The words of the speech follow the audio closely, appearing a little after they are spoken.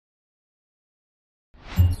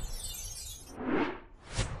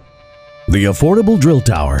The Affordable Drill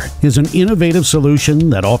Tower is an innovative solution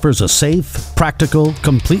that offers a safe, practical,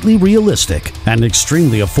 completely realistic, and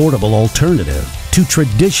extremely affordable alternative to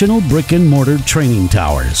traditional brick-and-mortar training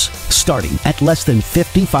towers. Starting at less than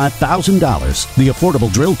 $55,000, the Affordable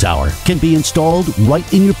Drill Tower can be installed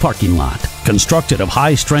right in your parking lot. Constructed of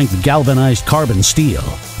high-strength galvanized carbon steel,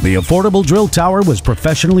 the Affordable Drill Tower was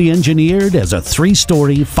professionally engineered as a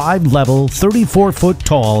 3-story, 5-level, 34-foot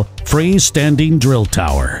tall, freestanding drill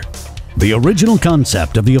tower. The original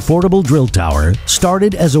concept of the Affordable Drill Tower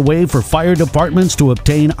started as a way for fire departments to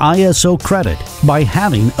obtain ISO credit by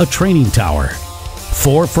having a training tower.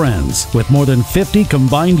 4 friends with more than 50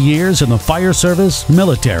 combined years in the fire service,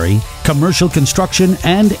 military, commercial construction,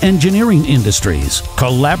 and engineering industries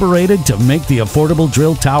collaborated to make the Affordable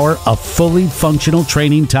Drill Tower a fully functional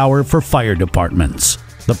training tower for fire departments.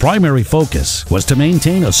 The primary focus was to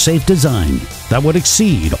maintain a safe design that would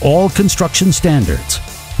exceed all construction standards.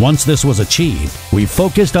 Once this was achieved, we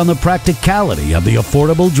focused on the practicality of the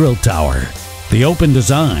Affordable Drill Tower. The open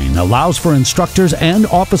design allows for instructors and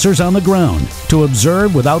officers on the ground to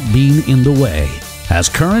observe without being in the way. As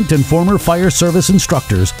current and former fire service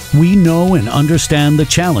instructors, we know and understand the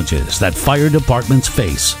challenges that fire departments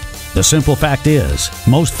face. The simple fact is,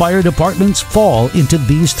 most fire departments fall into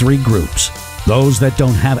these 3 groups: those that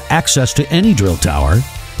don't have access to any drill tower,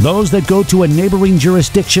 those that go to a neighboring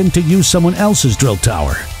jurisdiction to use someone else's drill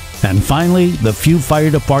tower, and finally, the few fire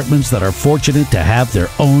departments that are fortunate to have their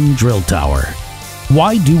own drill tower.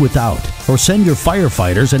 Why do without or send your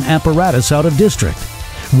firefighters and apparatus out of district?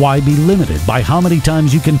 Why be limited by how many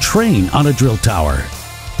times you can train on a drill tower?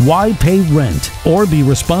 Why pay rent or be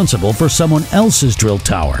responsible for someone else's drill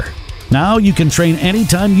tower? Now you can train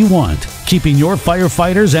anytime you want, keeping your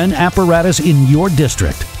firefighters and apparatus in your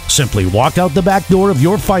district. Simply walk out the back door of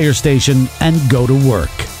your fire station and go to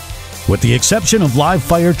work. With the exception of live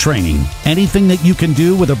fire training, anything that you can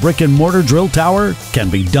do with a brick-and-mortar drill tower can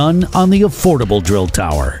be done on the Affordable Drill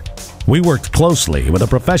Tower. We worked closely with a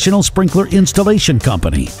professional sprinkler installation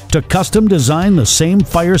company to custom design the same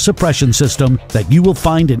fire suppression system that you will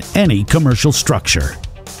find in any commercial structure.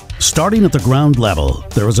 Starting at the ground level,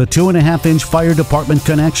 there is a 2.5-inch fire department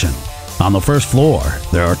connection. On the first floor,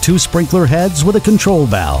 there are 2 sprinkler heads with a control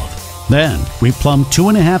valve. Then, we plumbed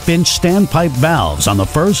 2.5-inch standpipe valves on the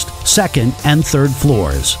 1st, 2nd, and 3rd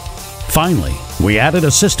floors. Finally, we added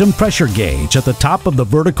a system pressure gauge at the top of the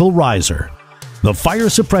vertical riser. The fire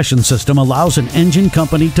suppression system allows an engine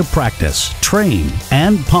company to practice, train,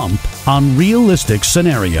 and pump on realistic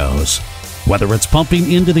scenarios. Whether it's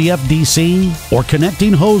pumping into the FDC or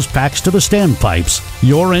connecting hose packs to the standpipes,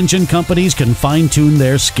 your engine companies can fine-tune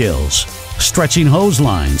their skills. Stretching hose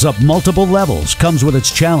lines up multiple levels comes with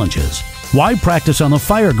its challenges. Why practice on the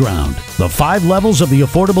fire ground? The 5 levels of the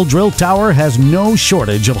Affordable Drill Tower has no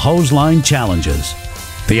shortage of hose line challenges.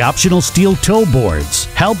 The optional steel toe boards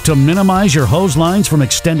help to minimize your hose lines from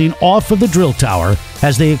extending off of the drill tower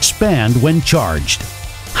as they expand when charged.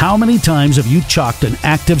 How many times have you chocked an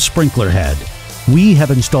active sprinkler head? We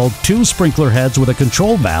have installed 2 sprinkler heads with a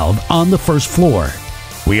control valve on the 1st floor.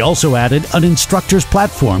 We also added an instructor's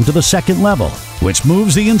platform to the 2nd level, which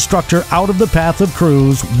moves the instructor out of the path of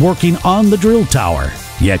crews working on the drill tower,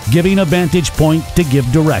 yet giving a vantage point to give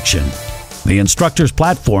direction. The instructor's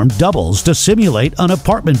platform doubles to simulate an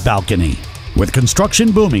apartment balcony. With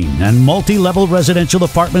construction booming and multi-level residential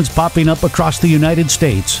apartments popping up across the United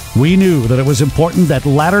States, we knew that it was important that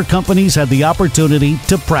ladder companies had the opportunity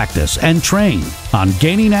to practice and train on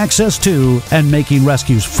gaining access to and making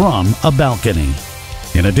rescues from a balcony.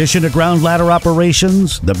 In addition to ground ladder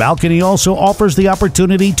operations, the balcony also offers the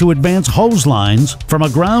opportunity to advance hose lines from a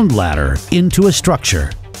ground ladder into a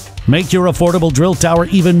structure. Make your Affordable Drill Tower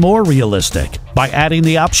even more realistic by adding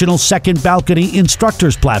the optional 2nd balcony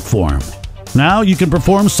instructor's platform. Now you can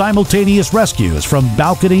perform simultaneous rescues from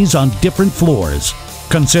balconies on different floors.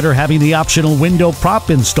 Consider having the optional window prop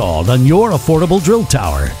installed on your Affordable Drill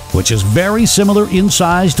Tower, which is very similar in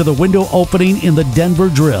size to the window opening in the Denver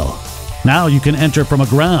drill. Now you can enter from a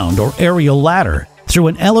ground or aerial ladder through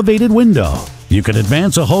an elevated window. You can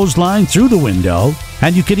advance a hose line through the window,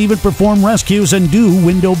 and you can even perform rescues and do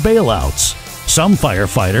window bailouts. Some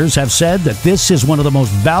firefighters have said that this is one of the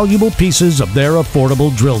most valuable pieces of their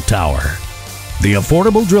Affordable Drill Tower. The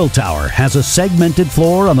Affordable Drill Tower has a segmented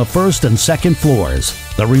floor on the 1st and 2nd floors.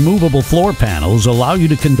 The removable floor panels allow you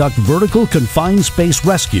to conduct vertical confined space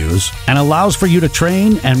rescues and allows for you to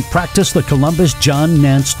train and practice the Columbus John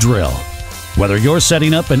Nance drill. Whether you're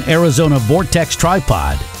setting up an Arizona Vortex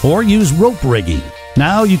tripod or use rope rigging,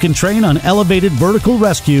 now you can train on elevated vertical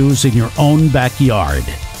rescues in your own backyard.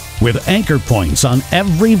 With anchor points on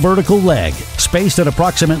every vertical leg, spaced at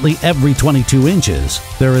approximately every 22 inches,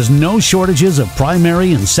 there is no shortages of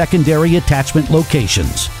primary and secondary attachment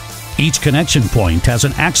locations. Each connection point has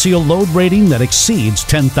an axial load rating that exceeds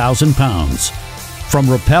 10,000 pounds. From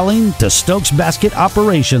rappelling to Stokes basket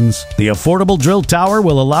operations, the Affordable Drill Tower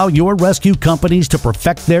will allow your rescue companies to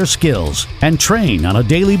perfect their skills and train on a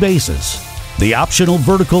daily basis. The optional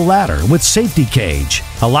vertical ladder with safety cage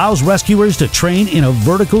allows rescuers to train in a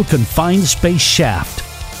vertical confined space shaft.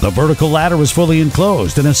 The vertical ladder is fully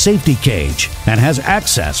enclosed in a safety cage and has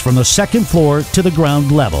access from the second floor to the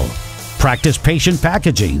ground level. Practice patient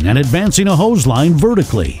packaging and advancing a hose line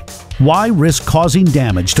vertically. Why risk causing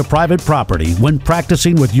damage to private property when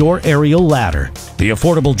practicing with your aerial ladder? The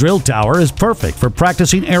Affordable Drill Tower is perfect for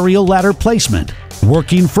practicing aerial ladder placement,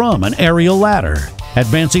 working from an aerial ladder,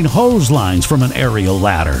 advancing hose lines from an aerial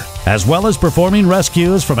ladder, as well as performing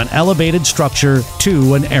rescues from an elevated structure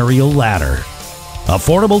to an aerial ladder.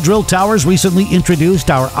 Affordable Drill Towers recently introduced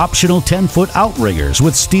our optional 10-foot outriggers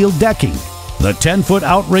with steel decking. The 10-foot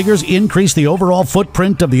outriggers increase the overall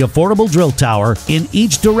footprint of the Affordable Drill Tower in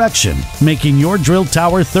each direction, making your drill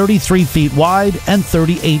tower 33 feet wide and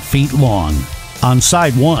 38 feet long. On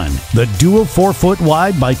side 1, the dual 4-foot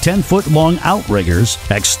wide by 10-foot long outriggers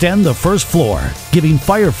extend the first floor, giving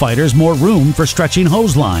firefighters more room for stretching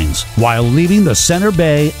hose lines, while leaving the center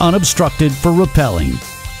bay unobstructed for rappelling.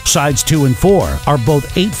 Sides 2 and 4 are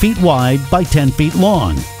both 8 feet wide by 10 feet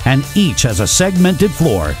long, and each has a segmented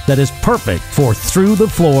floor that is perfect for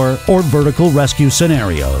through-the-floor or vertical rescue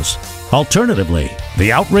scenarios. Alternatively,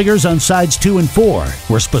 the outriggers on sides 2 and 4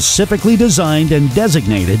 were specifically designed and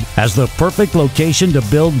designated as the perfect location to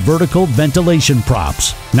build vertical ventilation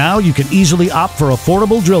props. Now you can easily opt for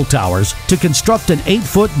Affordable Drill Towers to construct an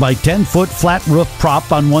 8-foot by 10-foot flat roof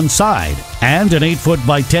prop on one side and an 8-foot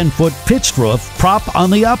by 10-foot pitched roof prop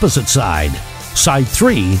on the opposite side. Side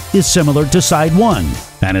 3 is similar to Side 1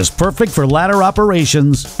 and is perfect for ladder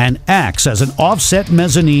operations and acts as an offset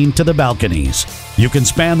mezzanine to the balconies. You can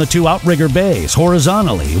span the 2 outrigger bays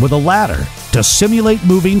horizontally with a ladder to simulate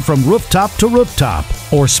moving from rooftop to rooftop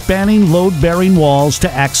or spanning load-bearing walls to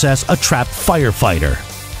access a trapped firefighter.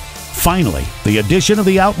 Finally, the addition of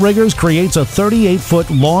the outriggers creates a 38-foot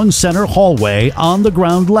long center hallway on the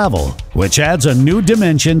ground level, which adds a new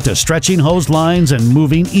dimension to stretching hose lines and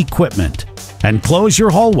moving equipment. Enclose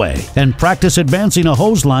your hallway and practice advancing a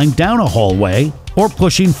hose line down a hallway or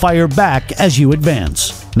pushing fire back as you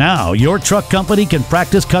advance. Now, your truck company can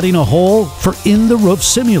practice cutting a hole for in-the-roof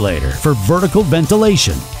simulator for vertical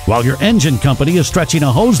ventilation, while your engine company is stretching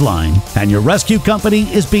a hose line and your rescue company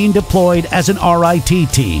is being deployed as an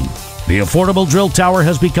RIT team. The Affordable Drill Tower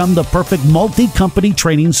has become the perfect multi-company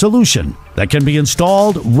training solution that can be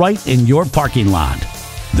installed right in your parking lot.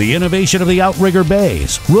 The innovation of the outrigger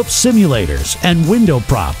bays, roof simulators, and window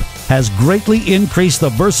prop has greatly increased the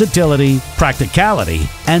versatility, practicality,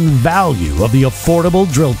 and value of the Affordable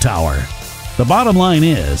Drill Tower. The bottom line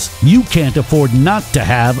is, you can't afford not to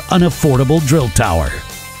have an Affordable Drill Tower.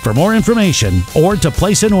 For more information or to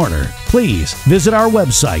place an order, please visit our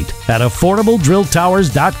website at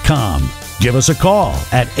affordabledrilltowers.com. Give us a call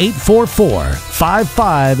at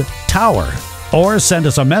 844-55-TOWER or send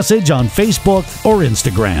us a message on Facebook or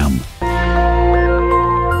Instagram.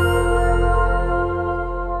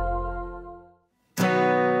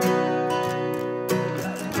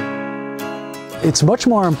 It's much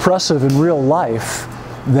more impressive in real life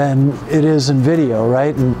than it is in video,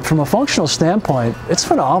 right? And from a functional standpoint, it's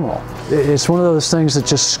phenomenal. It's one of those things that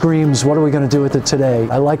just screams, what are we going to do with it today?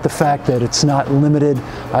 I like the fact that it's not limited.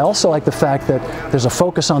 I also like the fact that there's a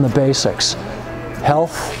focus on the basics.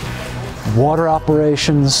 Health, water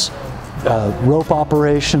operations, rope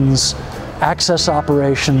operations, access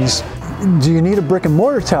operations. Do you need a brick and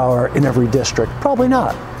mortar tower in every district? Probably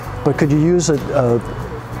not. But could you use a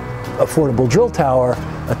Affordable Drill Tower,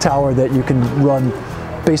 a tower that you can run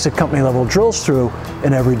basic company level drills through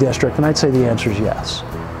in every district? And I'd say the answer is yes.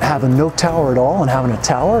 Having no tower at all and having a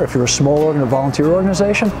tower, if you're a small volunteer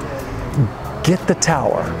organization, get the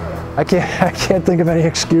tower. I can't think of any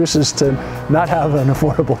excuses to not have an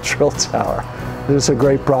Affordable Drill Tower. It's a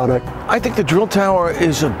great product. I think the drill tower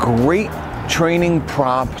is a great training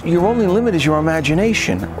prop. Your only limit is your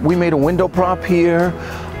imagination. We made a window prop here.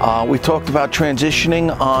 We talked about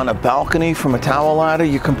transitioning on a balcony from a tower ladder.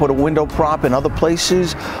 You can put a window prop in other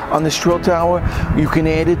places on this drill tower. You can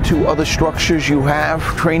add it to other structures you have,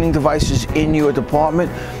 training devices in your department.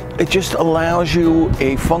 It just allows you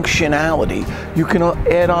a functionality you can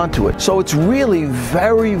add on to it. So it's really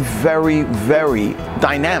very, very, very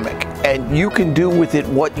dynamic. and you can do with it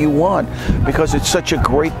what you want because it's such a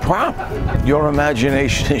great prop. Your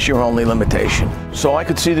imagination is your only limitation. So I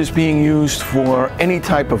could see this being used for any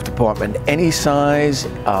type of department, any size,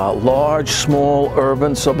 large, small,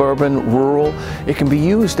 urban, suburban, rural. It can be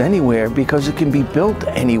used anywhere because it can be built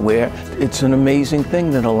anywhere. It's an amazing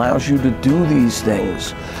thing that allows you to do these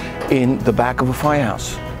things in the back of a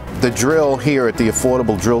firehouse. The drill here at the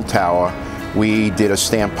Affordable Drill Tower, we did a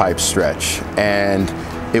standpipe stretch, and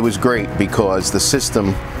it was great because the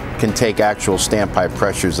system can take actual standpipe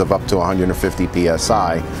pressures of up to 150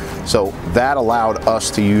 psi. So that allowed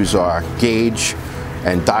us to use our gauge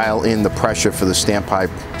and dial in the pressure for the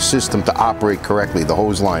standpipe system to operate correctly, the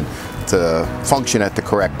hose line to function at the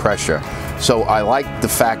correct pressure. So I liked the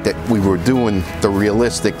fact that we were doing the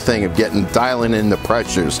realistic thing of dialing in the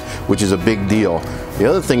pressures, which is a big deal. The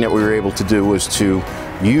other thing that we were able to do was to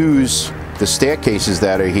use the staircases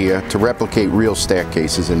that are here to replicate real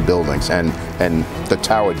staircases in buildings, and the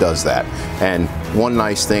tower does that. And one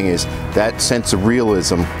nice thing is that sense of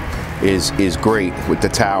realism is great with the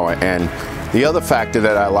tower. And the other factor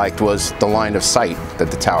that I liked was the line of sight that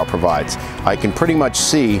the tower provides. I can pretty much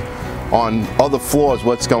see on other floors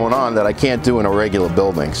what's going on that I can't do in a regular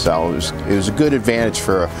building. So it was a good advantage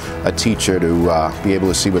for a teacher to be able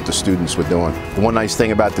to see what the students were doing. The one nice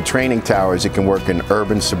thing about the training tower is it can work in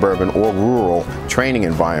urban, suburban, or rural training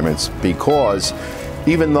environments, because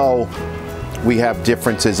even though we have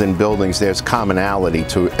differences in buildings, there's commonality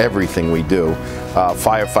to everything we do.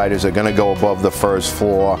 Firefighters are going to go above the first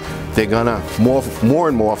floor. They're going to, more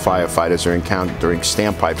and more firefighters are encountering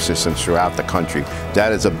standpipe systems throughout the country.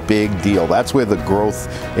 That is a big deal. That's where the growth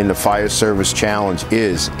in the fire service challenge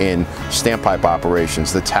is, in standpipe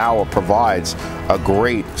operations. The tower provides a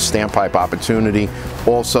great standpipe opportunity.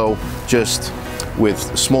 Also, just with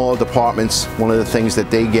smaller departments, one of the things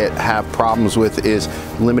that they have problems with is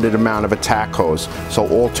limited amount of attack hose. So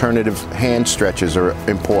alternative hand stretches are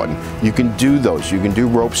important. You can do those. You can do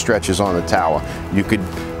rope stretches on the tower. You could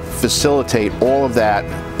facilitate all of that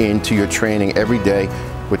into your training every day,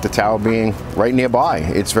 with the tower being right nearby.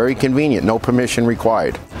 It's very convenient, no permission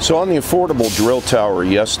required. So on the Affordable Drill Tower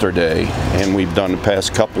yesterday, and we've done the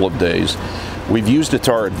past couple of days, we've used it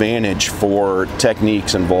to our advantage for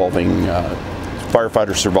techniques involving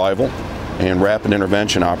firefighter survival and rapid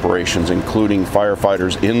intervention operations, including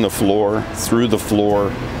firefighters in the floor, through the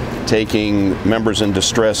floor, taking members in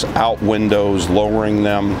distress out windows, lowering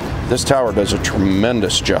them. This tower does a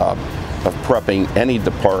tremendous job of prepping any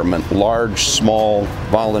department, large, small,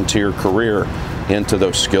 volunteer career, into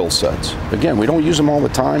those skill sets. Again, we don't use them all the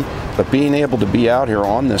time, but being able to be out here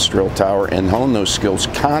on this drill tower and hone those skills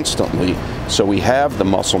constantly, so we have the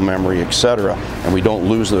muscle memory, etc., and we don't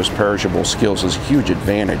lose those perishable skills, is a huge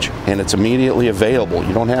advantage. And it's immediately available.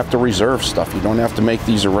 You don't have to reserve stuff. You don't have to make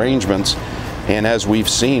these arrangements. And as we've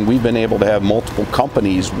seen, we've been able to have multiple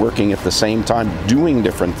companies working at the same time, doing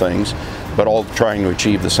different things, but all trying to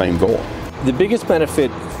achieve the same goal. The biggest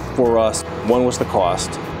benefit for us, one, was the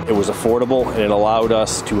cost. It was affordable, and it allowed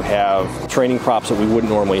us to have training props that we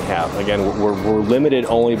wouldn't normally have. Again, we're limited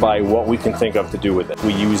only by what we can think of to do with it.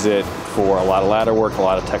 We use it for a lot of ladder work, a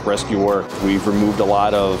lot of tech rescue work. We've removed a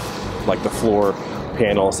lot of, like, the floor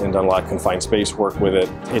panels and done a lot of confined space work with it.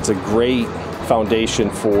 It's a great foundation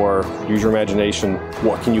for use your imagination.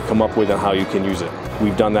 What can you come up with and how you can use it?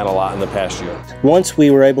 We've done that a lot in the past year. Once we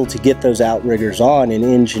were able to get those outriggers on and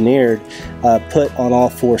engineered, put on all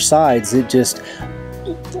four sides, it just,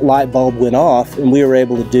 light bulb went off, and we were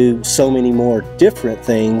able to do so many more different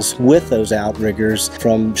things with those outriggers,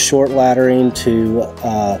 from short laddering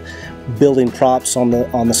to building props on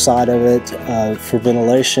the side of it for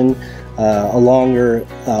ventilation, a longer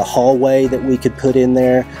hallway that we could put in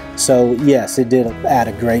there. So yes, it did add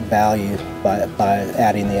a great value by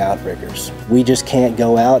adding the outriggers. We just can't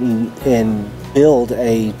go out and build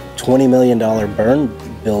a $20 million burn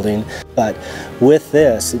building, but with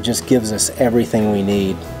this, it just gives us everything we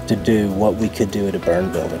need to do what we could do at a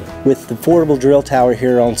burn building. With the Affordable Drill Tower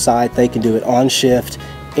here on site, they can do it on shift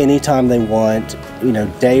anytime they want, you know,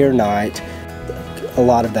 day or night. A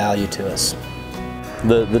lot of value to us.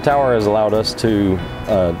 The tower has allowed us to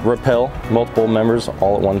rappel multiple members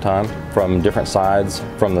all at one time from different sides,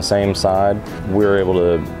 from the same side. We're able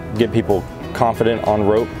to get people confident on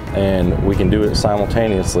rope, and we can do it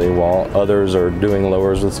simultaneously. While others are doing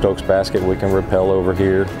lowers with Stokes basket, we can rappel over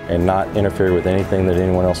here and not interfere with anything that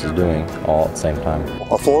anyone else is doing all at the same time.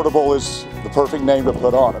 Affordable is the perfect name to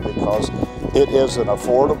put on it, because it is an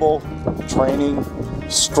affordable training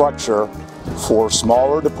structure for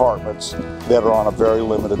smaller departments that are on a very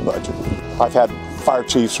limited budget. I've had fire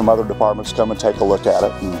chiefs from other departments come and take a look at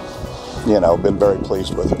it, and been very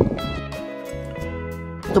pleased with it.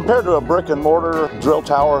 Compared to a brick and mortar drill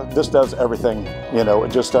tower, this does everything.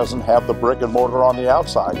 It just doesn't have the brick and mortar on the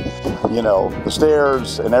outside. The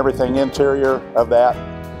stairs and everything interior of that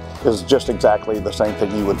is just exactly the same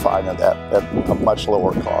thing you would find in that at a much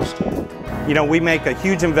lower cost. We make a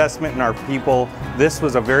huge investment in our people. This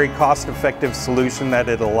was a very cost-effective solution that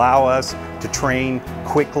would allow us to train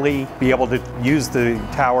quickly, be able to use the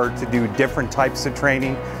tower to do different types of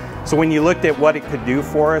training. So when you looked at what it could do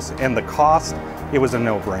for us and the cost, it was a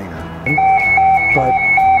no-brainer.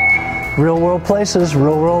 But real-world places,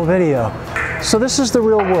 real-world video. So this is the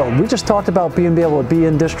real world. We just talked about being able to be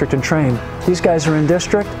in district and train. These guys are in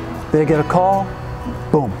district, they get a call,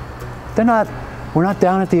 boom. We're not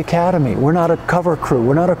down at the academy. We're not a cover crew.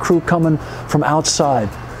 We're not a crew coming from outside.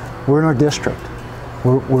 We're in our district.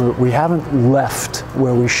 We haven't left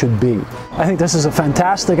where we should be. I think this is a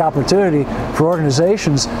fantastic opportunity for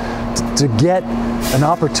organizations to get an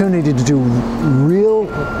opportunity to do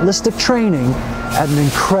realistic training at an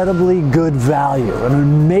incredibly good value, an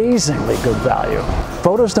amazingly good value.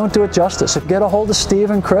 Photos don't do it justice. Get a hold of Steve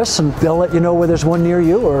and Chris and they'll let you know where there's one near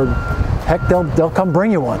you, or heck, they'll come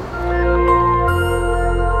bring you one.